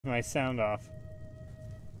my sound off.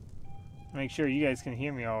 Make sure you guys can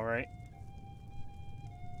hear me all right.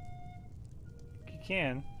 You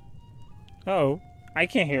can. Oh, I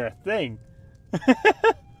can't hear a thing.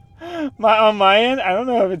 On my end, I don't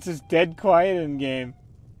know if it's just dead quiet in game.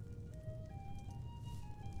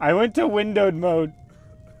 I went to windowed mode.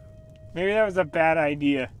 Maybe that was a bad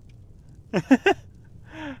idea.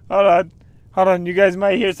 Hold on. Hold on, you guys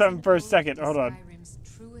might hear something for a second. Hold on. Skyrim's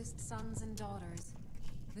truest sons and daughters,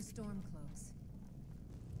 the Stormcloaks.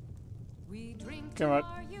 We drink to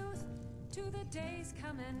our youth, to the days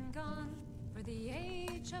come and gone, for the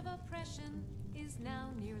age of oppression is now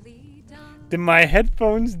nearly done. Did my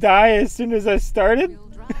headphones die as soon as I started?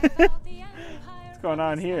 What's going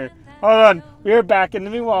on here? Hold on, we're back. In the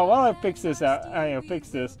meanwhile, while I fix this out,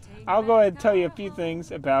 I'll go ahead and tell you a few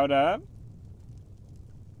things about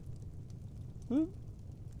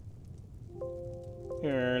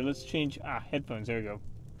here, let's change headphones. There we go.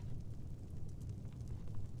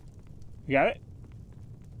 You got it?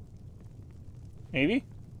 Maybe?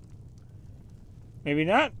 Maybe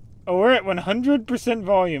not? Oh, we're at 100%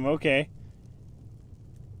 volume. Okay.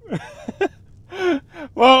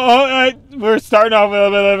 Well, we're starting off with a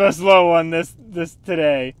bit of a slow one this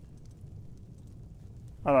today.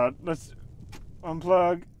 Hold on, let's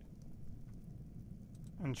unplug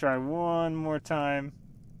and try one more time.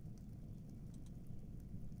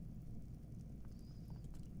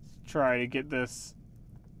 Let's try to get this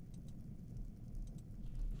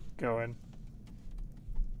going.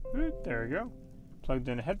 There we go. Plugged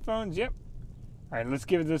in headphones. Yep. All right, let's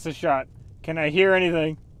give this a shot. Can I hear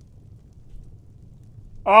anything?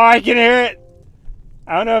 Oh, I can hear it.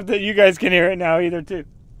 I don't know if you guys can hear it now either, too.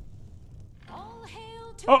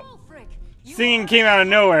 Oh, singing came out of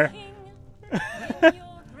nowhere.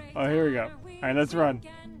 Oh, here we go. All right, let's run.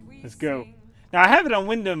 Let's go. Now, I have it on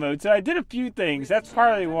window mode, so I did a few things. That's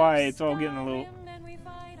partly why it's all getting a little...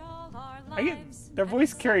 Their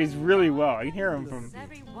voice carries really well. I can hear them from...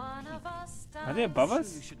 Are they above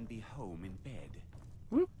us? You shouldn't be home in bed.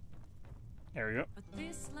 Whoop. There we go.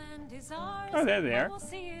 Oh, there they are.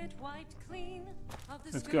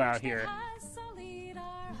 Let's go out here.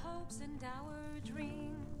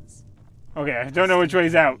 Okay, I don't know which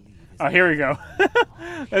way's out. Oh, here we go.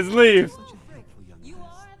 Let's leave.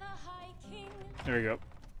 There we go.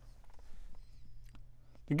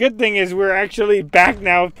 The good thing is we're actually back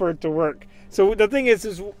now for it to work. So the thing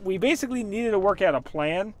is we basically needed to work out a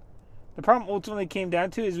plan. The problem ultimately came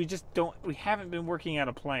down to is we haven't been working out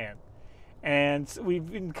a plan. And so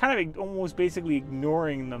we've been kind of almost basically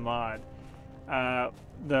ignoring the mod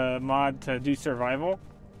to do survival,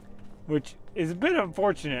 which is a bit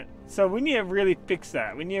unfortunate. So we need to really fix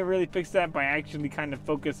that. We need to really fix that by actually kind of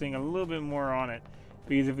focusing a little bit more on it.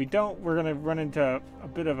 Because if we don't, we're going to run into a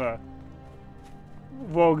bit of a...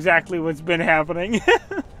 Well, exactly what's been happening.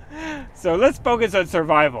 So let's focus on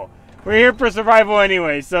survival. We're here for survival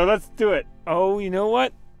anyway, so let's do it. Oh, you know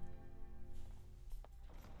what?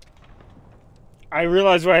 I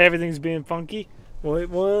realize why everything's being funky. Wait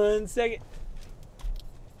 1 second.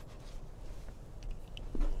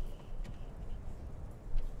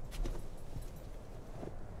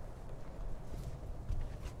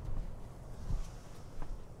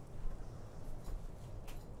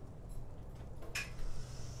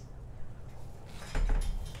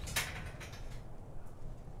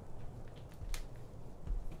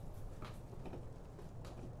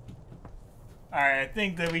 Alright, I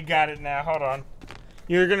think that we got it now. Hold on.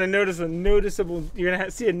 You're gonna notice you're gonna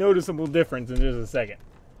see a noticeable difference in just a second.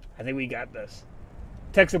 I think we got this.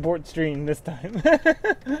 Tech support stream this time.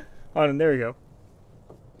 Hold on, there we go.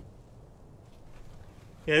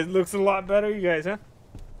 Yeah, it looks a lot better, you guys, huh?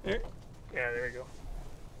 There. Yeah, there we go.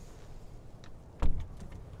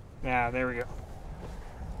 Yeah, there we go.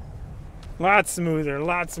 Lot smoother,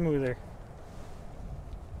 lot smoother.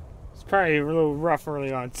 It's probably a little rough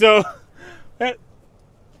early on. So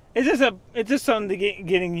it's just something to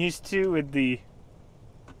getting used to with we're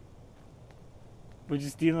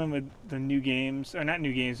just dealing with the new games, or not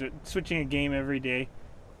new games, but switching a game every day.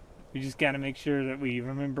 We just got to make sure that we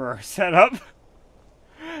remember our setup.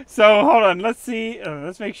 So hold on, let's see.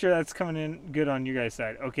 Let's make sure that's coming in good on you guys'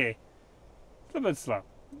 side. Okay, it's a little bit slow.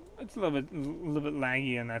 It's a little bit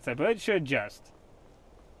laggy on that side, but it should adjust.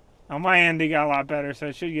 On my end, it got a lot better, so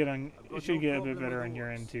it should get a bit better on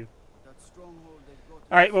your end too.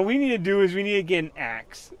 All right, what we need to do is we need to get an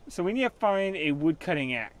axe. So we need to find a wood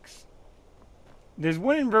cutting axe. There's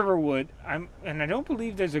one in Riverwood, and I don't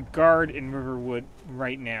believe there's a guard in Riverwood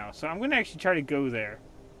right now. So I'm going to actually try to go there.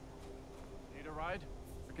 Need a ride?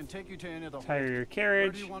 I can take you to any of the Tire your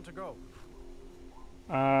carriage. Where do you want to go?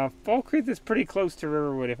 Fall Creek is pretty close to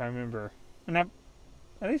Riverwood, if I remember. And at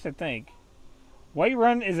least I think. White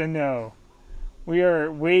Run is a no. We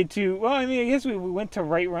are way too... Well, I mean, I guess we went to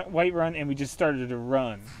White Run and we just started to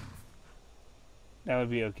run. That would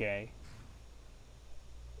be okay.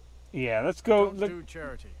 Yeah, let's go... Don't do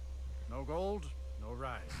charity. No gold, no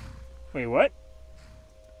ride. Wait, what?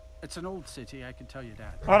 It's an old city, I can tell you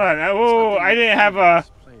that. Hold on. Whoa, I didn't have a...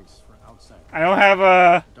 I don't have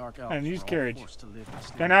a news carriage. Do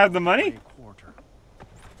I not have the money?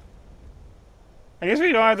 I guess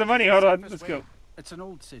we don't have the money. Hold on. Let's go. It's an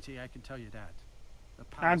old city, I can tell you that.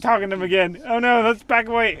 I'm talking to him again. Oh no, let's back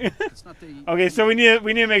away. Okay, so we need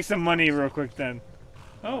to make some money real quick then.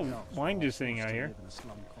 Oh, wine just sitting out here.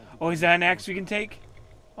 Oh, is that an axe we can take?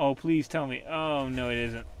 Oh, please tell me. Oh no, it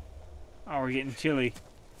isn't. Oh, we're getting chilly.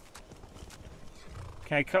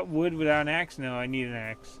 Can I cut wood without an axe? No, I need an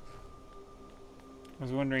axe. I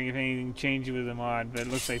was wondering if anything changed with the mod, but it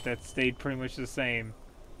looks like that stayed pretty much the same.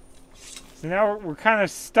 So now we're kind of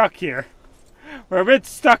stuck here. We're a bit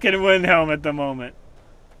stuck in Windhelm at the moment.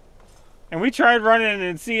 And we tried running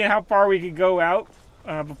and seeing how far we could go out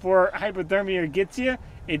before hypothermia gets you.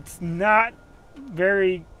 It's not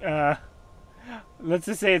very, let's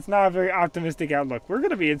just say it's not a very optimistic outlook. We're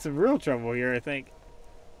going to be in some real trouble here, I think.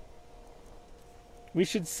 We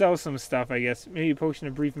should sell some stuff, I guess. Maybe a potion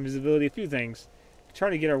of brief invisibility, a few things. Try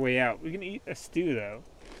to get our way out. We can eat a stew, though.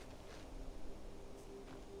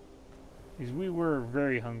 Because we were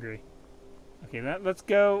very hungry. Okay, let's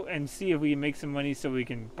go and see if we can make some money so we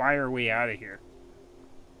can buy our way out of here.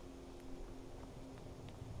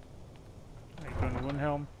 Alright, going to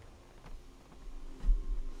Windhelm.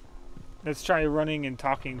 Let's try running and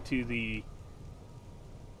talking to the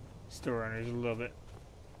store owners a little bit.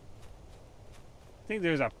 I think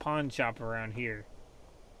there's a pawn shop around here.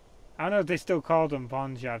 I don't know if they still call them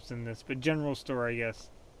pawn shops in this, but general store, I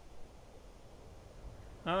guess.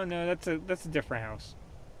 Oh no, that's a different house.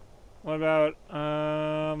 What about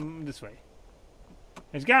this way?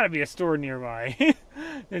 There's got to be a store nearby.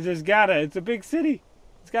 There's just gotta. It's a big city.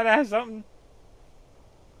 It's got to have something.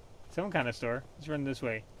 Some kind of store. Let's run this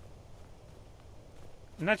way.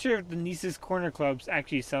 I'm not sure if the Nice's Corner Clubs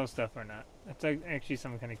actually sell stuff or not. That's actually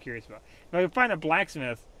something I'm kind of curious about. If I can find a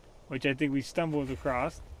blacksmith, which I think we stumbled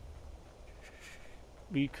across,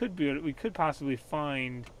 we could possibly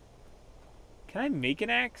find. Can I make an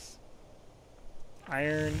axe?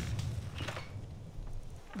 Iron.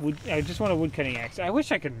 Wood. I just want a wood cutting axe. I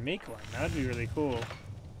wish I could make one. That'd be really cool.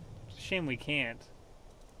 It's a shame we can't.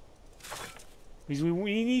 Because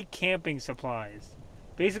we need camping supplies.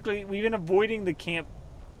 Basically, we've been avoiding the camp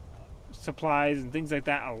supplies and things like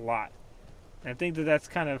that a lot. And I think that's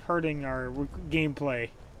kind of hurting our gameplay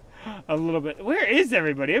a little bit. Where is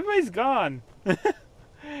everybody? Everybody's gone.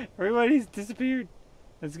 Everybody's disappeared.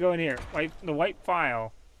 Let's go in here. The white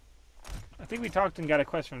file. I think we talked and got a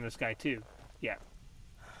quest from this guy too. Yeah.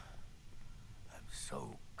 I'm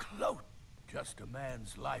so close. Just a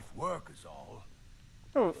man's life work is all.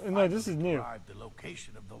 Oh no, this is new. The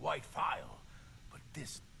location of the white file, but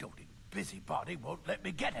this doting busybody won't let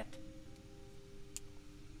me get it.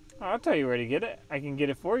 I'll tell you where to get it. I can get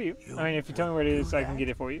it for you. I mean, if you tell me where it is, I can get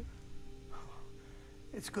it for you.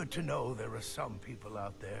 It's good to know there are some people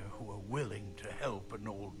out there who are willing to help an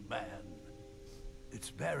old man.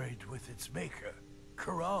 It's buried with its maker,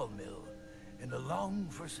 Corral Mill, in a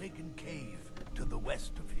long-forsaken cave to the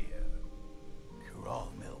west of here.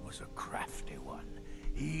 Corral Mill was a crafty one,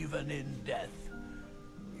 even in death.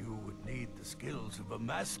 You would need the skills of a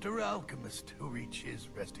master alchemist to reach his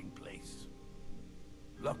resting place.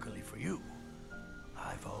 Luckily for you,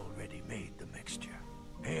 I've already made the mixture.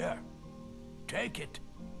 Here, take it.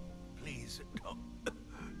 Please,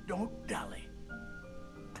 don't dally.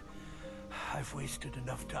 I've wasted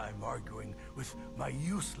enough time arguing with my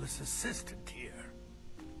useless assistant here.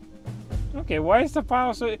 Okay, why is the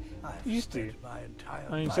file so used to?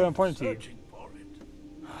 So important to you. For it.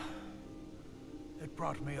 It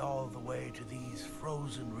brought me all the way to these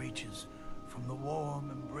frozen reaches from the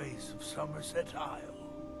warm embrace of Somerset Isle.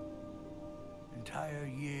 Entire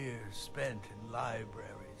years spent in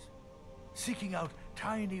libraries, seeking out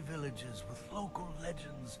tiny villages with local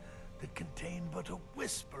legends that contain but a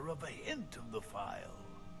whisper of a hint of the file.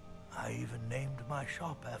 I even named my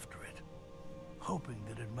shop after it, hoping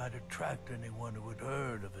that it might attract anyone who had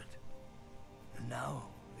heard of it. And now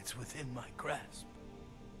it's within my grasp.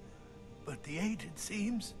 But the eight, it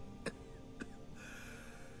seems,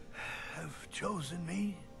 have chosen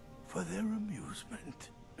me for their amusement.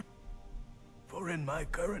 For in my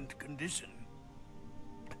current condition,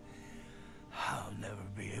 I'll never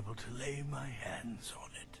be able to lay my hands on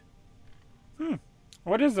it.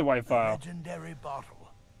 What is the white A vial? legendary bottle,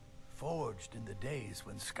 forged in the days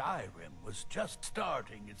when Skyrim was just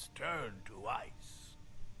starting its turn to ice.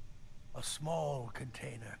 A small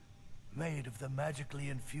container made of the magically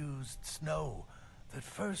infused snow that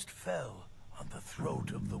first fell on the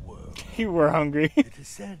throat of the world. You were hungry. It is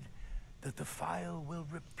said that the vial will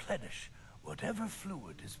replenish whatever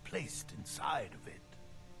fluid is placed inside of it.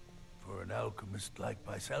 For an alchemist like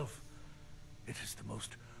myself, it is the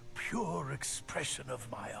most pure expression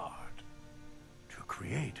of my art. To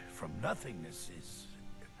create from nothingness is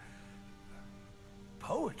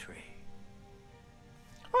poetry.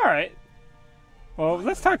 All right. Well,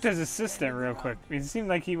 let's talk to his assistant real quick. It seemed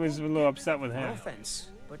like he was a little upset with No him. offense,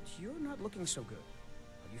 but you're not looking so good.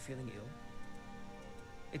 Are you feeling ill?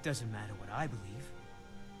 It doesn't matter what I believe.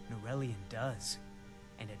 Norellian does.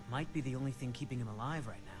 And it might be the only thing keeping him alive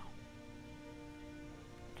right now.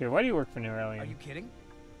 Okay, why do you work for Are Norellian? you kidding?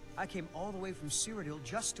 I came all the way from Cyrodiil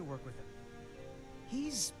just to work with him.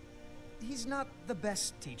 He's not the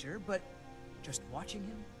best teacher, but just watching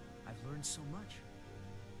him, I've learned so much.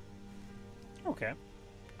 Okay.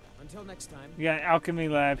 Until next time. We got an alchemy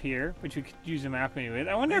lab here, which we could use some alchemy with.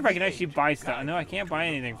 I wonder if I can actually buy stuff. No, I can't buy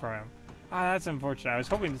anything from him. Ah, that's unfortunate. I was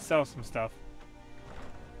hoping to sell some stuff.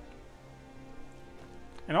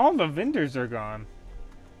 And all the vendors are gone.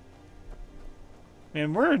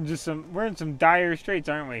 Man, we're in some dire straits,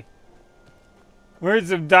 aren't we? We're in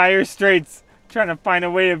some dire straits, trying to find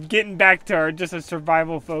a way of getting back to our just a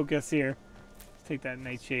survival focus here. Let's take that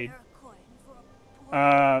nightshade.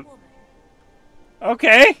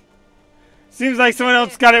 Okay. Seems like someone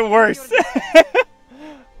else got it worse.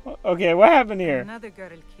 Okay, what happened here? Another girl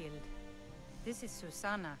killed. This is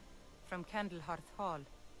Susanna from Candlehearth Hall.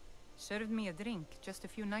 Served me a drink just a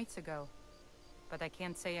few nights ago, but I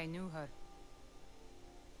can't say I knew her.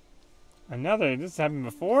 Another? This happened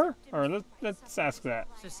before? Or let's ask that.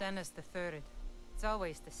 Susanna's the third. It's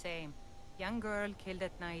always the same. Young girl killed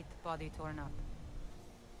at night, body torn up.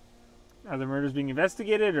 Are the murders being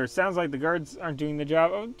investigated, or sounds like the guards aren't doing the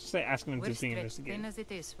job? Oh, just say asking them We're to being stretched investigated. thin as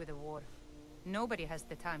it is with the war. Nobody has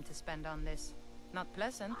the time to spend on this. Not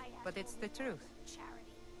pleasant, but it's the truth.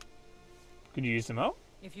 Could you use some help?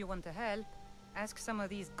 If you want to help, ask some of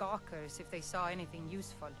these gawkers if they saw anything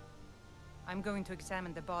useful. I'm going to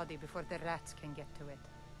examine the body before the rats can get to it.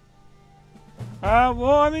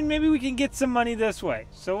 Well, I mean, maybe we can get some money this way.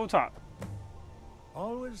 So we'll talk.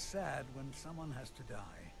 Always sad when someone has to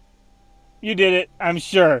die. You did it, I'm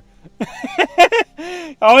sure.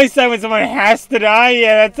 Always said when someone has to die.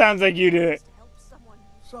 Yeah, that sounds like you did it.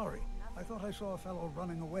 Sorry, I thought I saw a fellow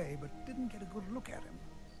running away, but didn't get a good look at him.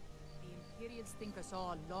 The Imperials think us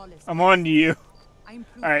all lawless. I'm on to you. I'm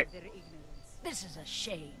proof All right. of their ignorance. This is a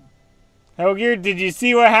shame. Helgir, did you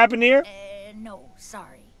see what happened here? No,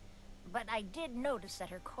 sorry. But I did notice that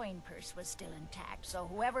her coin purse was still intact, so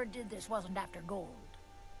whoever did this wasn't after gold.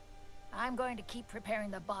 I'm going to keep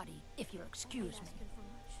preparing the body, if you'll excuse me.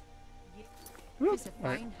 It's a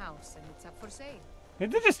fine house and it's up for sale. They're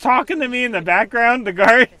just talking to me in the background, the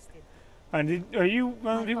guard. Interested. Are you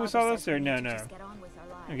one of the people who saw this, or no?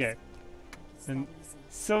 Okay. And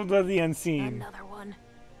Silda the Unseen. Another one.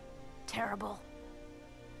 Terrible.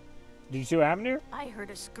 Did you see what happened here? I heard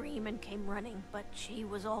a scream and came running, but she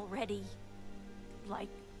was already like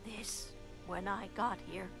this when I got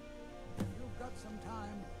here. If you've got some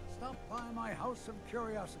time, stop by my house of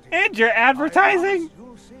curiosity. And you're advertising?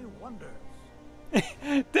 You'll see wonders.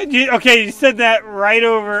 Did you? Okay, you said that right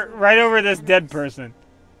over this dead person.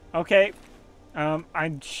 Okay.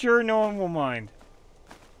 I'm sure no one will mind.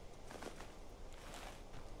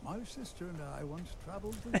 My sister and I once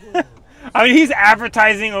traveled the world. I mean, he's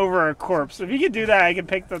advertising over a corpse. If he could do that, I could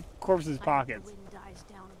pick the corpse's pockets.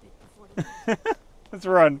 Let's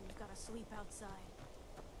run.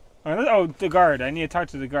 Oh, the guard. I need to talk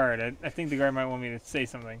to the guard. I think the guard might want me to say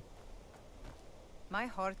something. My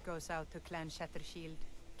heart goes out to Clan Shattershield.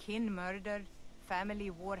 Kin murdered, family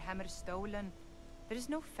warhammer stolen. There is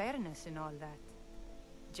no fairness in all that.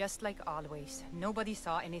 Just like always, nobody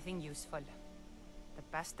saw anything useful. The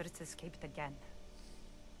bastards escaped again.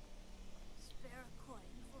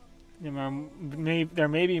 There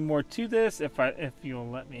may be more to this if you'll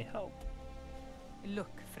let me help.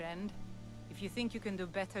 Look, friend. If you think you can do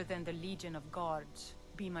better than the Legion of Guards,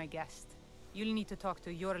 be my guest. You'll need to talk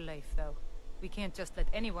to your life, though. We can't just let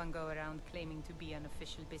anyone go around claiming to be an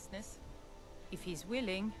official business. If he's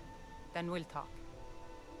willing, then we'll talk.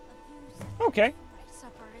 Okay.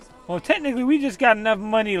 Well, technically, we just got enough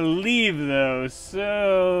money to leave, though.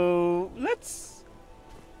 So let's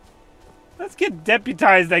get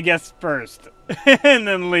deputized, I guess, first, and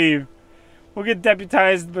then leave. We'll get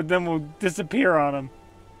deputized, but then we'll disappear on them.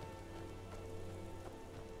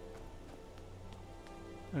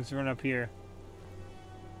 Let's run up here.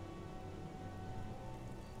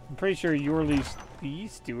 I'm pretty sure you're the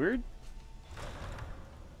steward.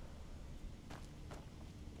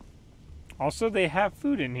 Also, they have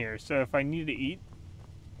food in here, so if I need to eat...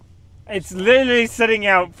 It's literally setting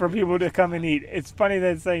out for people to come and eat. It's funny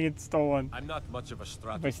that it's saying it's stolen. I'm not much of a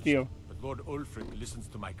strategist, If I steal. but Lord Ulfric listens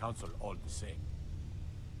to my counsel all the same.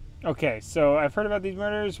 Okay, so I've heard about these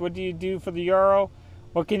murders. What do you do for the Jarl?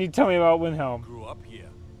 What can you tell me about Windhelm? Grew up here,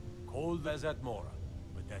 cold as at Mora,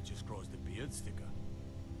 but that just grows the beard thicker.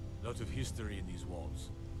 Lot of history in these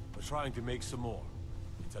walls. We're trying to make some more.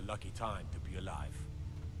 It's a lucky time to be alive.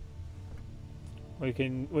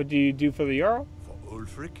 What do you do for the Jarl? For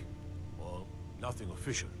Ulfric? Well, nothing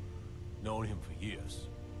official. Known him for years.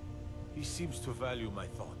 He seems to value my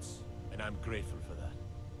thoughts, and I'm grateful for that.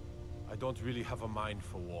 I don't really have a mind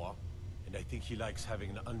for war, and I think he likes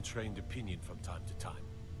having an untrained opinion from time to time.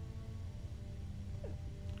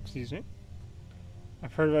 Excuse me?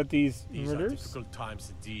 I've heard about these These are murders. difficult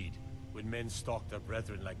times indeed, when men stalk their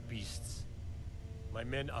brethren like beasts. My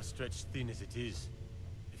men are stretched thin as it is.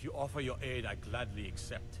 If you offer your aid, I gladly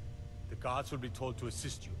accept. The guards will be told to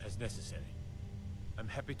assist you as necessary. I'm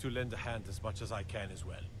happy to lend a hand as much as I can as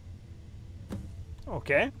well.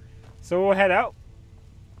 Okay. So we'll head out.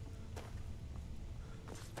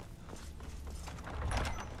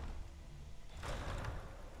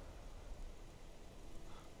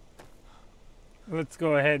 Let's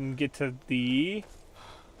go ahead and get to the...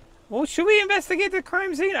 Well, should we investigate the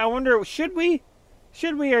crime scene? I wonder, should we?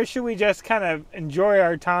 Should we, or should we just kind of enjoy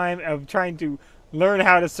our time of trying to learn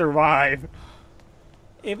how to survive?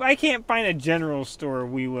 If I can't find a general store,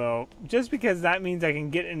 we will. Just because that means I can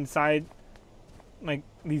get inside, like,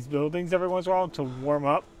 these buildings every once in a while to warm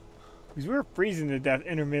up. Because we were freezing to death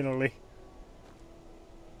intermittently.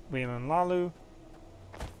 Wayland Hlaalu.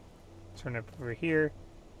 Turn up over here.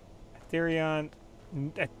 Aetherion.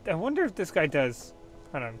 I wonder if this guy does.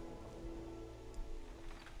 Hold on.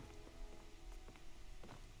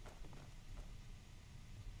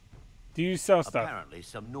 Do you sell stuff? Apparently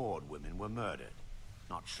some Nord women were murdered.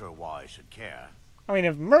 Not sure why I should care. I mean,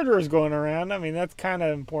 if murder is going around, I mean, that's kind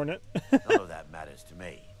of important. None of that matters to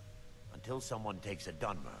me. Until someone takes a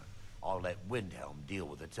Dunmer, I'll let Windhelm deal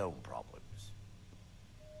with its own problems.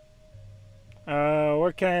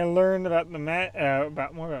 What can I learn about the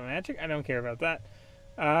more about magic? I don't care about that.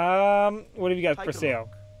 What have you got for sale?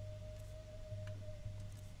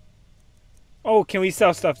 Oh, can we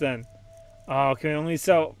sell stuff then? Oh, can we only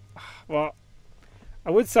sell... Well,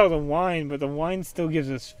 I would sell the wine, but the wine still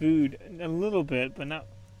gives us food. A little bit, but not...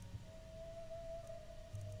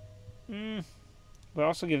 But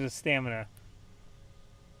also gives us stamina.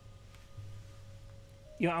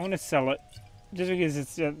 You know, I want to sell it. Just because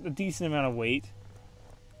it's a decent amount of weight.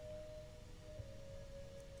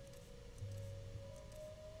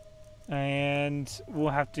 And we'll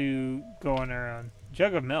have to go on our own.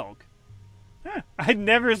 Jug of milk. Huh, I'd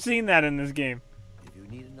never seen that in this game. If you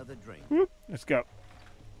need another drink. Whoop, let's go.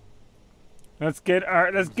 Let's get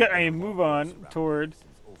a move on toward,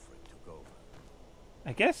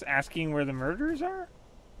 I guess, asking where the murderers are?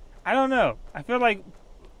 I don't know. I feel like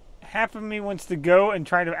half of me wants to go and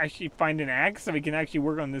try to actually find an axe so we can actually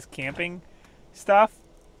work on this camping stuff.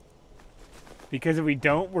 Because if we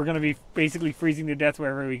don't, we're going to be basically freezing to death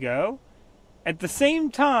wherever we go. At the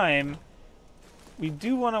same time, we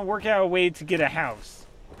do want to work out a way to get a house.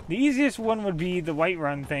 The easiest one would be the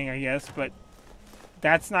Whiterun thing, I guess, but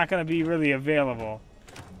that's not going to be really available.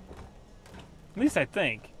 At least I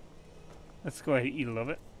think. Let's go ahead and eat a little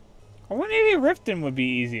bit. Or maybe Riften would be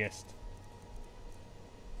easiest.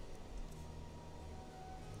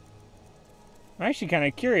 I'm actually kind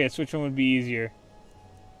of curious which one would be easier.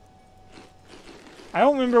 I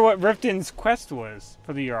don't remember what Riften's quest was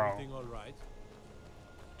for the Jarl. Everything all right?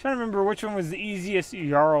 Trying to remember which one was the easiest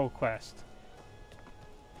Jarl quest.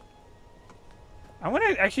 I'm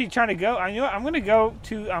gonna actually try to go. I know I'm gonna go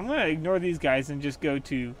to. I'm gonna ignore these guys and just go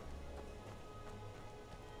to.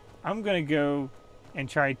 I'm gonna go and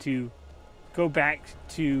try to go back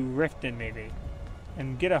to Riften maybe,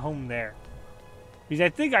 and get a home there. Because I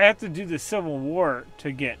think I have to do the Civil War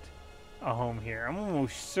to get a home here. I'm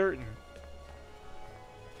almost certain.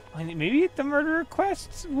 I mean, maybe the murderer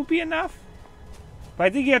quests will be enough. But I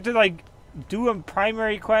think you have to like do a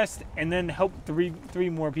primary quest and then help three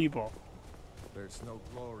more people. There's no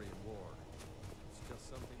glory in war. It's just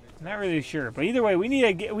something I'm not really sure, but either way, we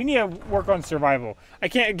need to work on survival. I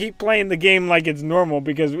can't keep playing the game like it's normal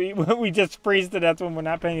because we just freeze to death when we're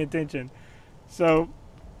not paying attention. So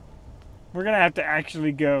We're gonna have to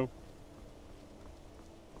actually go.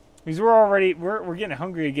 Because we're getting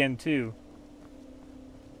hungry again too.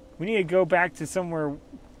 We need to go back to somewhere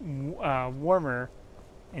warmer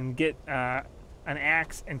and get an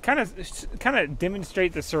axe and kind of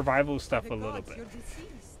demonstrate the survival stuff a little bit.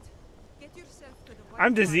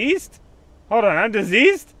 I'm diseased? Hold on, I'm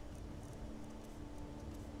diseased?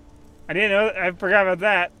 I didn't know. I forgot about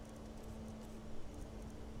that.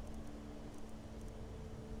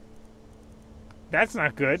 That's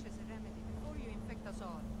not good.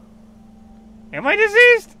 Am I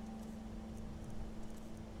diseased?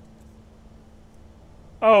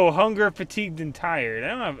 Oh, hunger, fatigued, and tired. I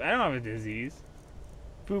don't have a disease.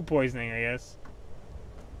 Food poisoning, I guess.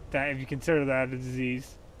 That, if you consider that a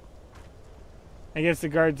disease. I guess the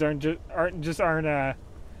guards aren't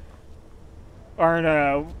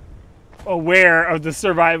aware of the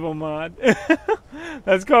survival mod.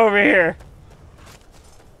 Let's go over here.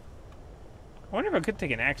 I wonder if I could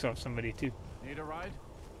take an axe off somebody too. Need a ride?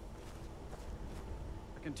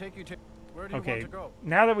 I can take you to... Where do you want to go?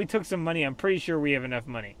 Now that we took some money, I'm pretty sure we have enough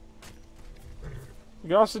money. We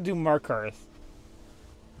can also do Markarth.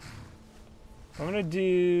 I'm gonna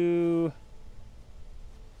do...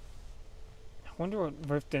 I wonder what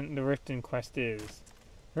the Riften quest is.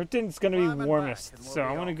 Riften's gonna be warmest, so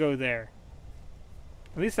I want to go there.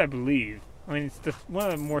 At least I believe. I mean, it's one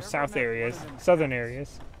of the more southern areas. I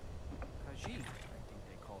think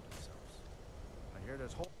they call themselves. I hear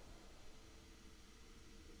there's whole...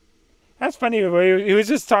 That's funny. He was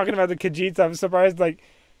just talking about the Khajiits. I'm surprised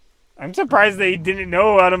that he didn't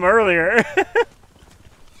know about them earlier.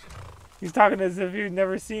 He's talking as if he'd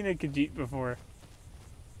never seen a Khajiit before.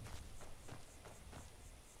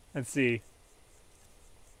 Let's see.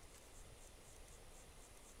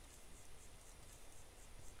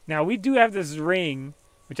 Now we do have this ring,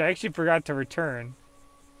 which I actually forgot to return,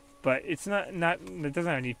 but it's not it doesn't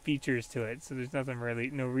have any features to it, so there's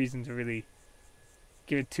no reason to really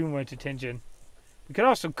give it too much attention. We could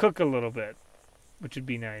also cook a little bit, which would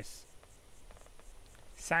be nice.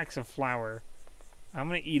 Sacks of flour. I'm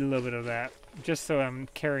gonna eat a little bit of that, just so I'm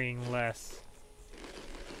carrying less.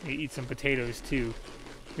 We eat some potatoes too.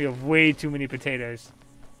 We have way too many potatoes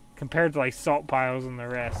compared to like salt piles and the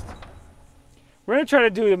rest. We're gonna try to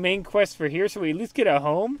do the main quest for here, so we at least get a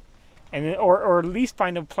home, and then, or at least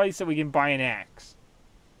find a place that we can buy an axe.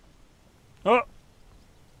 Oh,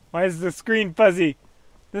 why is the screen fuzzy?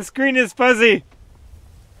 The screen is fuzzy.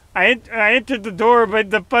 I entered the door,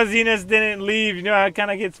 but the fuzziness didn't leave. You know how it kind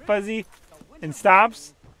of gets fuzzy and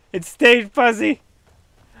stops? It stayed fuzzy.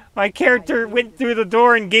 My character went through the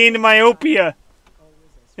door and gained myopia.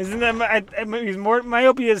 Isn't that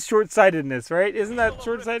myopia is short-sightedness, right? Isn't that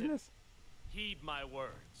short-sightedness? Heed my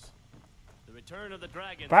words. The return of the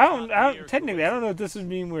dragon. But I don't know if this would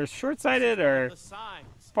mean we're short-sighted or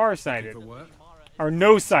far-sighted or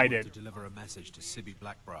no-sighted. To deliver a message to Sibby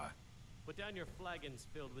Blackbriar. Put down your flagons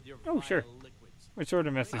filled with your sure. liquids. What sort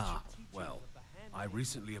of message? Well, I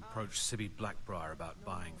recently approached Sibby Blackbriar about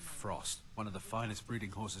buying Frost, one of the finest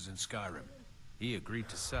breeding horses in Skyrim. He agreed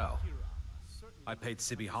to sell. I paid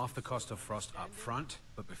Sibby half the cost of Frost up front,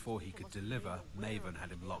 but before he could deliver, Maven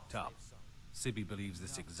had him locked up. Sibby believes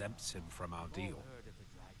this exempts him from our deal.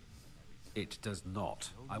 It does not.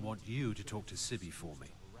 I want you to talk to Sibby for me.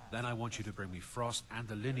 Then I want you to bring me Frost and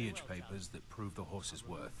the lineage papers that prove the horse's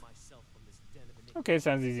worth. Okay,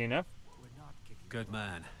 sounds easy enough. Good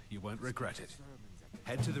man. You won't regret it.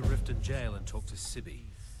 Head to the Riften jail and talk to Sibby.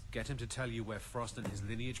 Get him to tell you where Frost and his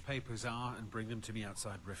lineage papers are and bring them to me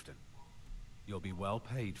outside Riften. You'll be well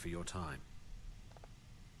paid for your time.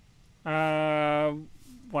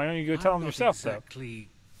 Why don't you go tell him yourself, though? I'm not exactly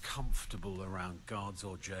comfortable around guards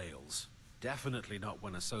or jails. Definitely not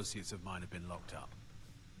when associates of mine have been locked up.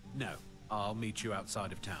 No, I'll meet you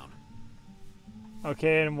outside of town.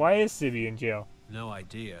 Okay, and why is Sibby in jail? No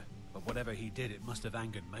idea, but whatever he did, it must have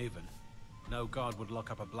angered Maven. No guard would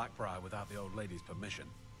lock up a Blackbriar without the old lady's permission.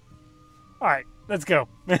 Alright, let's go.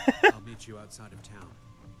 I'll meet you outside of town.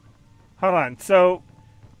 Hold on, so...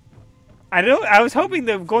 I was hoping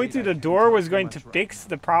that going through the door was going to fix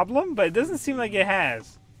the problem, but it doesn't seem like it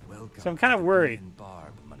has. So I'm kind of worried.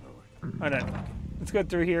 Hold on. Let's go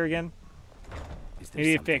through here again.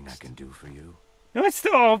 Maybe it fixed. I can do for you? No, it's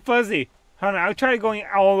still all fuzzy. Hold on, I'll try going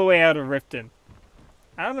all the way out of Riften.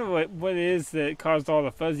 I don't know what it is that caused all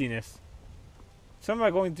the fuzziness. Something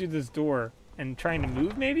about going through this door and trying to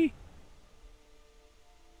move, maybe?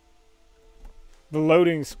 The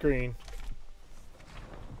loading screen.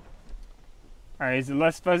 Alright, is it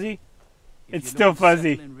less fuzzy? It's still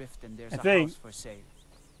fuzzy. I think. For sale.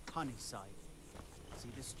 Honeyside. See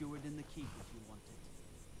the steward in the keep if you want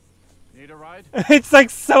it. Need a ride? It's like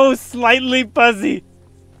so slightly fuzzy.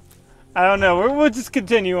 I don't know. We'll just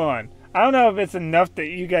continue on. I don't know if it's enough that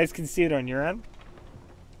you guys can see it on your end.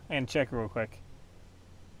 I can check real quick.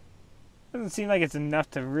 Doesn't seem like it's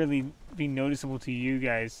enough to really be noticeable to you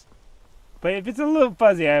guys. But if it's a little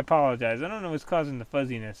fuzzy, I apologize. I don't know what's causing the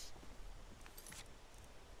fuzziness.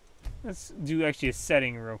 Let's do actually a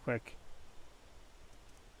setting real quick.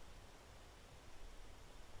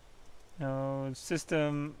 No,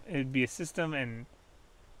 system. It'd be a system and...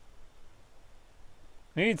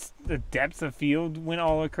 Maybe it's the depth of field went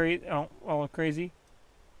all crazy.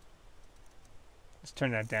 Let's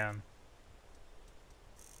turn that down.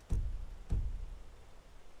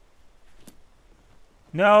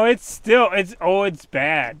 No, it's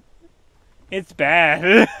bad. It's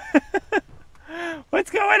bad.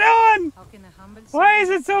 What's going on? Why is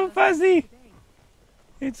it so fuzzy?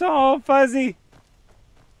 It's all fuzzy.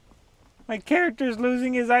 My character's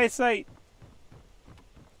losing his eyesight.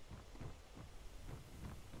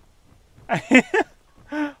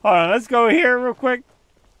 Hold on, let's go here real quick.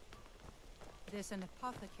 There's an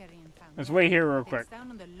apothecary in town. Let's wait here real quick. It's down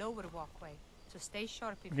on the lower walkway, so stay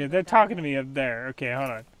sharp if Okay, you they're go talking that to way. me up there. Okay, hold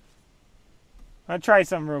on. I'll try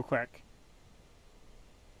something real quick.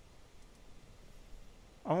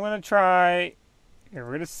 I'm gonna try. Here,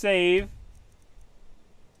 we're gonna save.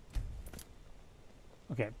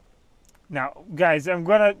 Okay. Now, guys, you're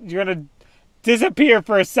gonna disappear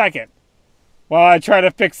for a second while I try to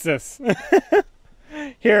fix this.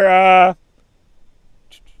 Here,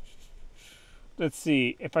 let's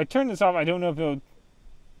see. If I turn this off, I don't know if it'll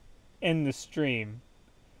end the stream.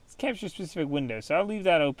 It's capture specific window, so I'll leave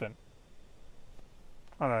that open.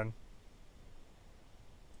 Hold on.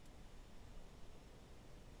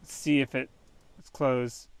 Let's see if let's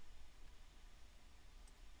close.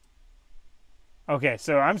 Okay,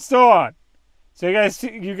 so I'm still on. So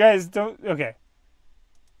you guys don't, okay.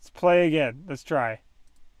 Let's play again. Let's try.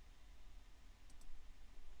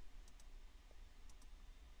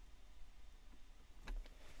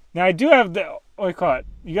 Now I do have the, what do you call it?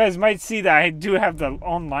 You guys might see that I do have the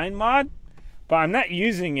online mod, but I'm not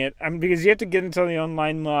using it. Because you have to get into the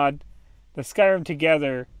online mod, the Skyrim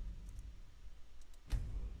Together.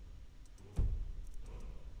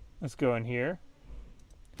 Let's go in here.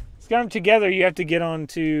 Skyrim Together, you have to get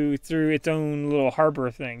onto through its own little harbor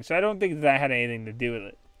thing. So I don't think that had anything to do with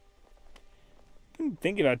it. I didn't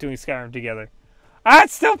think about doing Skyrim Together. Ah,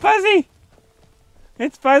 it's still fuzzy!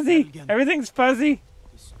 It's fuzzy! Everything's fuzzy!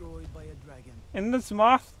 Destroyed by a dragon. And this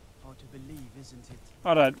moth? Hard to believe, isn't it?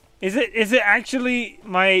 Hold on. Is it actually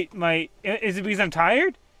is it because I'm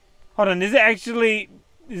tired? Hold on, is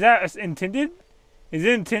that intended? Is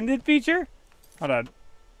it intended feature? Hold on.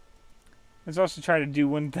 Let's also try to do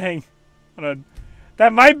one thing. Hold on.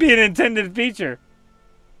 That might be an intended feature.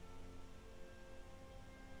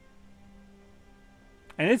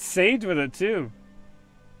 And it's saved with it too.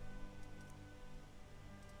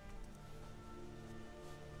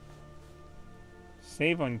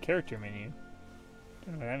 Save on character menu.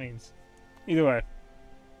 Don't know what that means. Either way.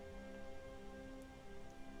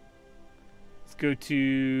 Let's go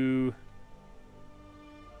to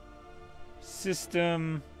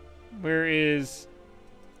system. Where is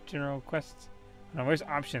general quests? No, where's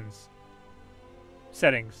options?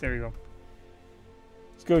 Settings. There we go.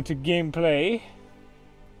 Let's go to gameplay.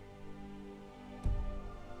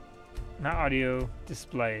 Not audio.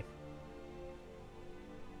 Display.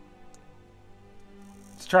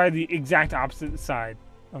 Let's try the exact opposite side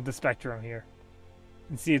of the spectrum here.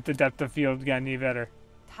 And see if the depth of field got any better.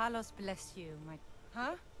 Talos bless you, my...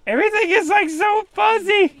 Huh? Everything is like so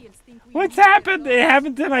fuzzy! What's happened? It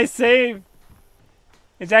happened to my save.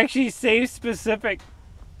 It's actually save specific.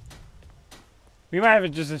 We might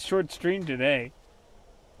have just a short stream today.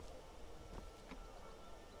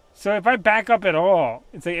 So if I back up at all,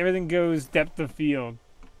 it's like everything goes depth of field.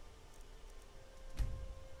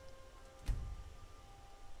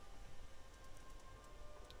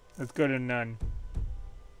 Let's go to none.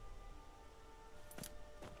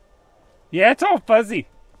 Yeah, it's all fuzzy.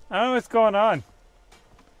 I don't know what's going on.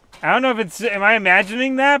 I don't know if it's... Am I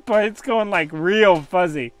imagining that? But it's going like real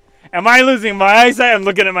fuzzy. Am I losing my eyesight? I'm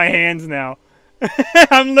looking at my hands now.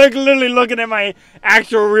 I'm literally looking at my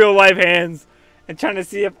actual real life hands. And trying to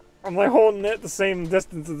see if I'm like holding it the same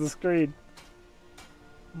distance as the screen.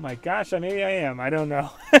 Oh my gosh, maybe I am. I don't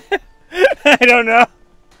know. I don't know.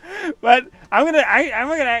 But I'm gonna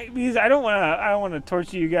because I don't wanna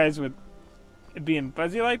torture you guys with it being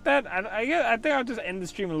fuzzy like that. I think I'll just end the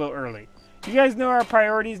stream a little early. You guys know our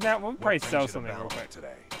priorities now. We'll probably sell something real quick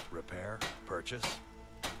today. Repair, purchase.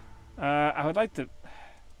 I would like to.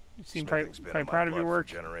 You seem Smithing's probably been in my proud of your blood work.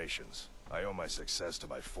 for generations. I owe my success to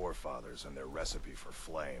my forefathers and their recipe for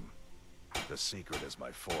flame. The secret is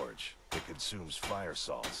my forge. It consumes fire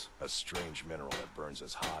salts, a strange mineral that burns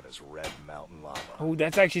as hot as red mountain lava. Oh,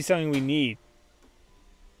 that's actually something we need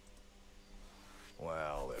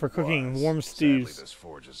Well, for cooking warm Sadly, stews. this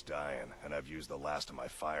forge is dying, and I've used the last of my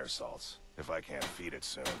fire salts. If I can't feed it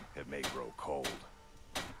soon, it may grow cold.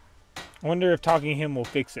 I wonder if talking to him will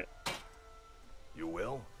fix it. You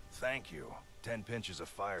will? Thank you. 10 pinches of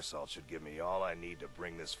fire salt should give me all I need to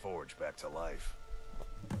bring this forge back to life.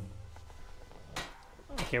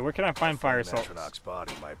 Okay, where can I find fire salts? Metronach's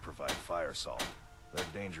body might provide fire salt. They're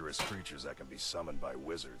dangerous creatures that can be summoned by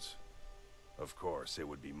wizards. Of course, it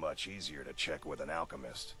would be much easier to check with an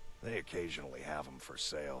alchemist. They occasionally have them for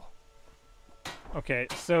sale. Okay,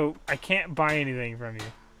 so I can't buy anything from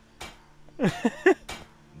you.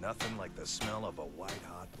 Nothing like the smell of a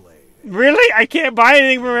white-hot blade. Really? I can't buy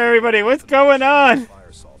anything from everybody. What's going on?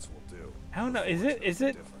 Fire salts will do. I don't know. Is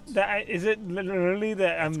it literally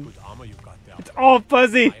that I'm... Armor you've got there. It's all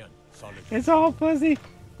fuzzy. Iron, solid. It's all fuzzy.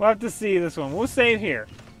 We'll have to see this one. We'll save here.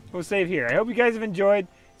 We'll save here. I hope you guys have enjoyed.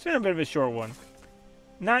 It's been a bit of a short one.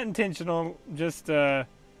 Not intentional, just a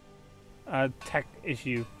tech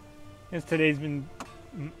issue. Because today's been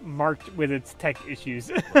marked with its tech issues.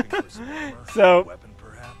 So, Weapon,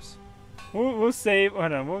 perhaps? we'll save.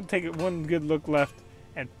 Hold on. We'll take one good look left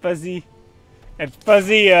at fuzzy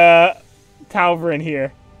Talvrin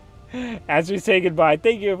here. As we say goodbye,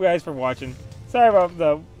 thank you guys for watching. Sorry about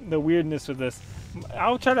the weirdness with this.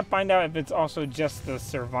 I'll try to find out if it's also just the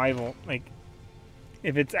survival, like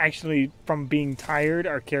if it's actually from being tired,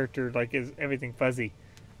 our character like is everything fuzzy.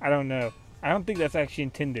 I don't know. I don't think that's actually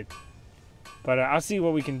intended, but I'll see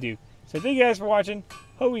what we can do. So thank you guys for watching.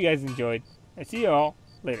 Hope you guys enjoyed. I see you all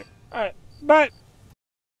later. All right, bye.